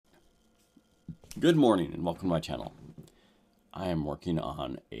Good morning and welcome to my channel. I am working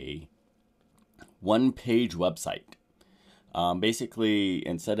on a one-page website. Basically,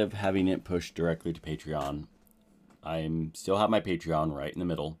 instead of having it pushed directly to Patreon, I still have my Patreon right in the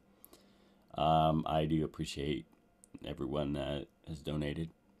middle. I do appreciate everyone that has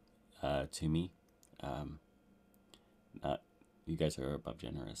donated to me. You guys are above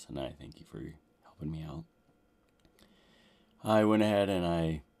generous, and I thank you for helping me out. I went ahead and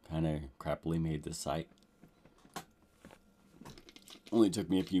I kind of crappily made this site. Only took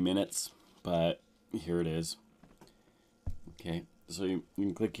me a few minutes, but here it is. Okay, so you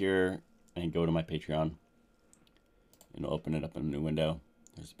can click here and go to my Patreon. It'll open it up in a new window.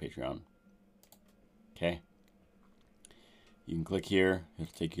 There's the Patreon. Okay. You can click here.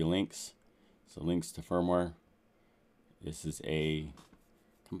 It'll take you links. So links to firmware. This is a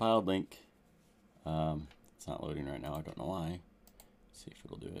compiled link. It's not loading right now. I don't know why. Let's see if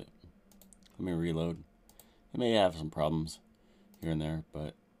it'll do it. Let me reload. It may have some problems here and there,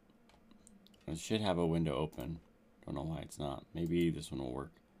 but it should have a window open. Don't know why it's not. Maybe this one will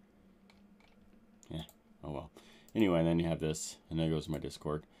work. Yeah. Oh well. Anyway, then you have this, and then it goes to my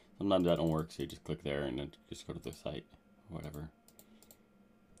Discord. Sometimes that don't work, so you just click there and then just go to the site, whatever.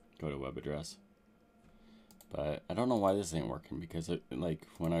 Go to web address. But I don't know why this ain't working, because like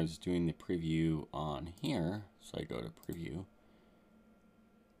when I was doing the preview on here, so I go to preview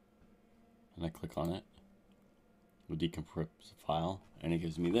and I click on it, it'll decompress the file and it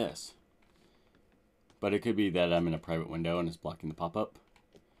gives me this. But it could be that I'm in a private window and it's blocking the pop-up,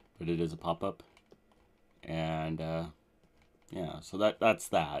 but it is a pop-up. And yeah, so that's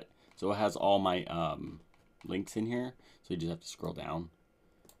that. So it has all my links in here, so you just have to scroll down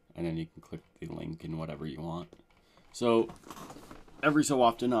and then you can click the link in whatever you want. So every so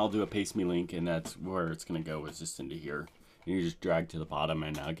often I'll do a paste me link, and that's where it's going to go, is just into here. And you just drag to the bottom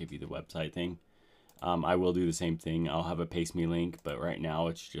and I'll give you the website thing. I will do the same thing. I'll have a paste me link, but right now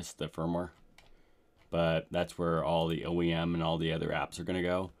it's just the firmware. But that's where all the OEM and all the other apps are going to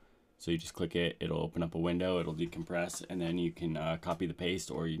go. So you just click it, it'll open up a window, it'll decompress, and then you can copy the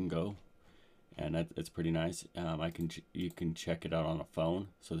paste, or you can go. And that's pretty nice. You can check it out on a phone.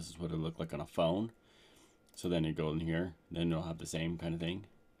 So this is what it'll look like on a phone. So then you go in here, then it'll have the same kind of thing,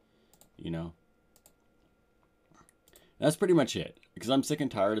 you know. That's pretty much it, because I'm sick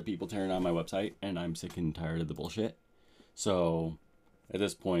and tired of people tearing down my website, and I'm sick and tired of the bullshit. So at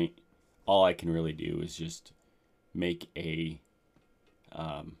this point, all I can really do is just make a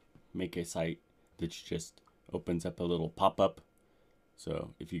site that just opens up a little pop-up.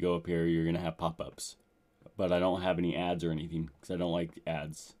 So if you go up here, you're gonna have pop-ups, but I don't have any ads or anything because I don't like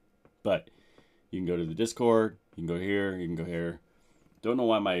ads. But you can go to the Discord, you can go here, you can go here. Don't know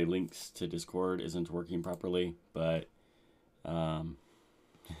why my links to Discord isn't working properly, but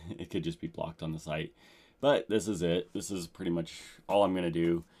it could just be blocked on the site. But this is it. This is pretty much all I'm gonna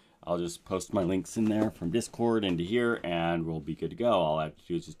do. I'll just post my links in there from Discord into here, and we'll be good to go. All I have to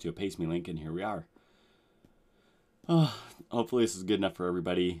do is just do a paste me link, and here we are. Hopefully this is good enough for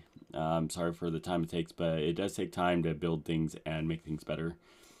everybody. I'm sorry for the time it takes, but it does take time to build things and make things better.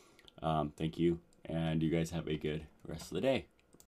 Thank you, and you guys have a good rest of the day.